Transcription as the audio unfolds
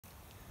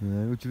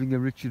What do you think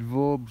of Richard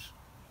Vobes?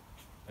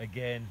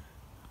 Again.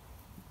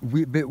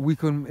 Bit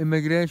weak on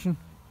immigration?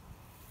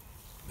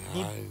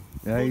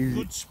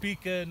 Good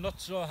speaker,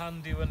 not so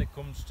handy when it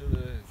comes to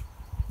the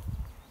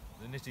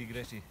nitty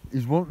gritty.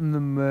 He's wanting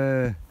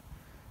them,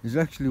 he's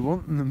actually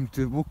wanting them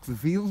to work the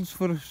fields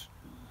for us.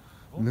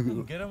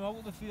 Get them out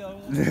of the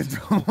field. They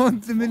don't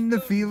want them in the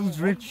fields,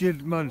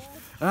 Richard, man.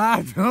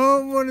 I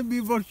don't want to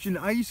be watching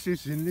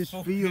ISIS in this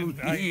field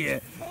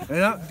here.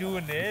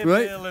 Doing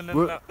Right?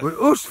 With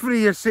us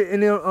three are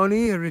sitting out on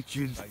here,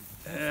 Richard.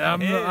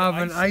 I'm not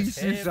having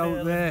ISIS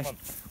out there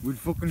with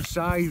fucking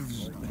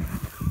scythes.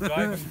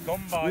 Driving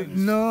combines.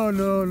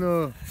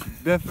 No.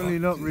 Definitely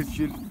not,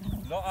 Richard.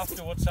 Not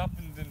after what's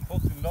happened in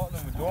fucking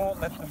Nottingham. We don't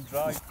let them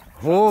drive.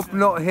 Hope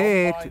not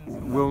hate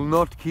will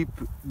not keep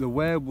the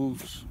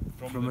werewolves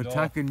from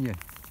attacking you.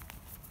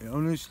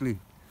 Honestly,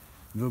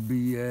 there'll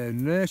be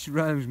nursery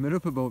rhymes made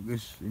up about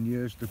this in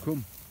years to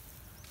come.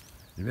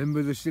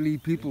 Remember the silly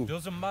people? It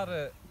doesn't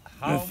matter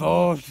how They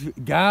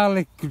thought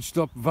garlic could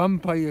stop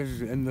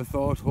vampires, and they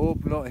thought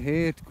hope not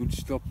hate could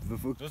stop the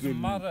fucking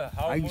doesn't matter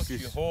how ISIS.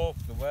 much you hope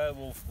the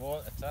werewolf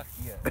won't attack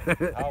you.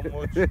 How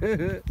much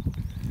you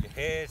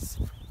hate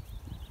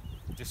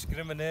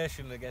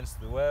discrimination against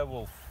the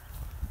werewolf,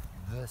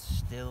 they're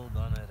still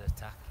gonna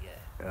attack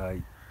you.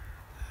 Aye.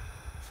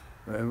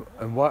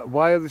 And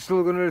why are they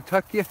still going to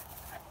attack you?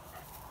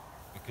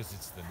 Because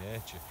it's the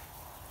nature.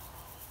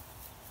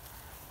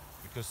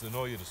 Because they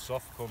know you're a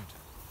soft cunt.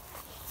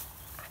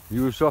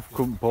 You a soft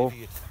cunt, Paul.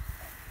 Idiot.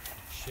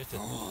 Shit.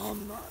 Oh,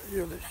 I'm not.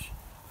 You're the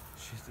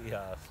shitty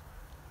ass.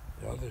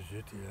 You're the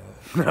shitty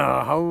ass.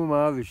 How am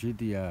I the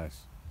shitty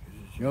ass?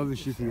 You're the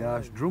shitty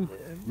ass drunk.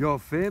 You're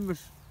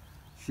famous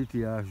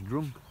shitty ass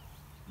drunk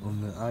on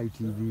the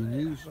ITV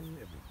news.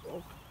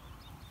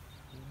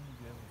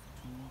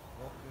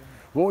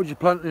 What would you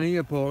plant in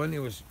here, Paul,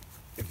 anyways,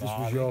 if this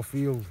was your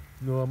field?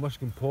 No, I'm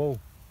asking Paul.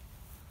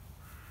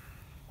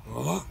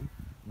 What?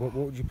 What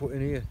would you put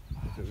in here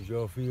if it was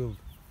your field?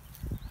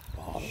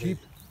 Barley.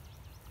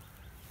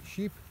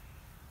 Sheep?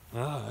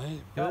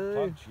 Aye. Can't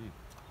plant sheep.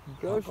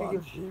 Can't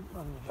plant sheep,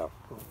 man. You have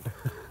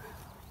to.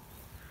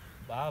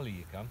 Barley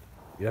you can.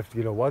 You have to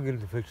get a wagon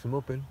to fix them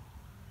up in.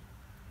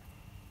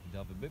 You'd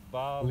have a bit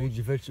barley.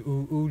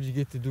 Who'd you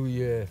get to do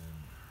your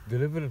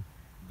delivering?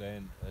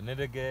 Then an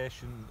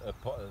irrigation,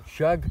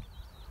 Shag?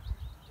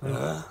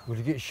 Would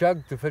you get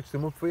Shag to fetch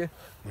them up for you?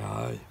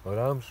 Aye. Or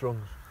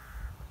Armstrongs?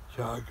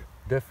 Shag.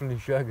 Definitely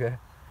Shag, eh?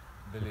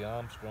 Billy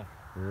Armstrong.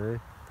 Aye.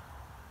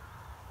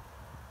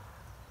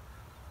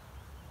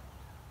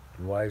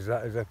 Why is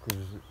that? Is that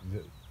because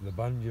the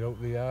band you out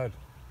the yard?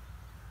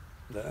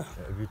 Yeah.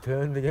 Have you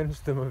turned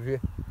against them, have you?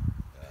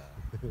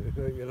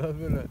 Yeah. You're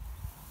loving it.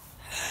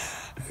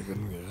 I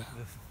couldn't get it.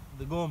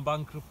 They're going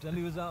bankrupt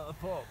anyways out of the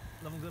port.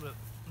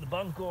 The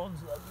bank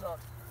owns that lot.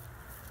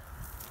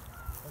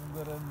 I've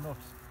got a nut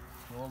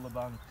for all the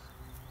banks.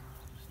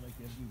 Just like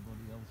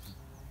everybody else's.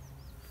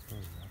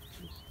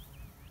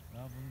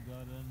 Haven't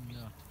got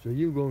a nut. So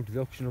you going to the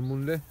auction on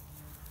Monday?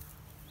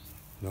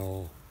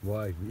 No.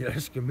 Why? You're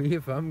asking me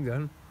if I'm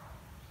going.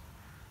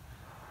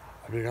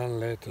 I'll be gone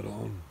later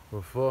on.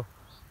 What for?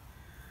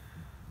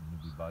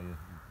 Maybe buy it.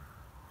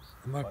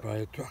 I might buy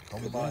a tractor.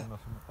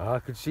 I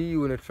could see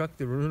you in a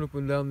tractor running up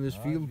and down this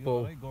field,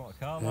 Paul.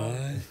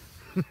 Aye.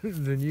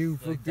 The new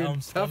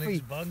fucking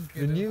taffy. Bank,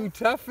 the new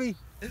taffy.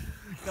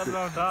 Got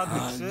around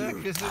Hardwick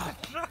Circus in a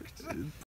tractor.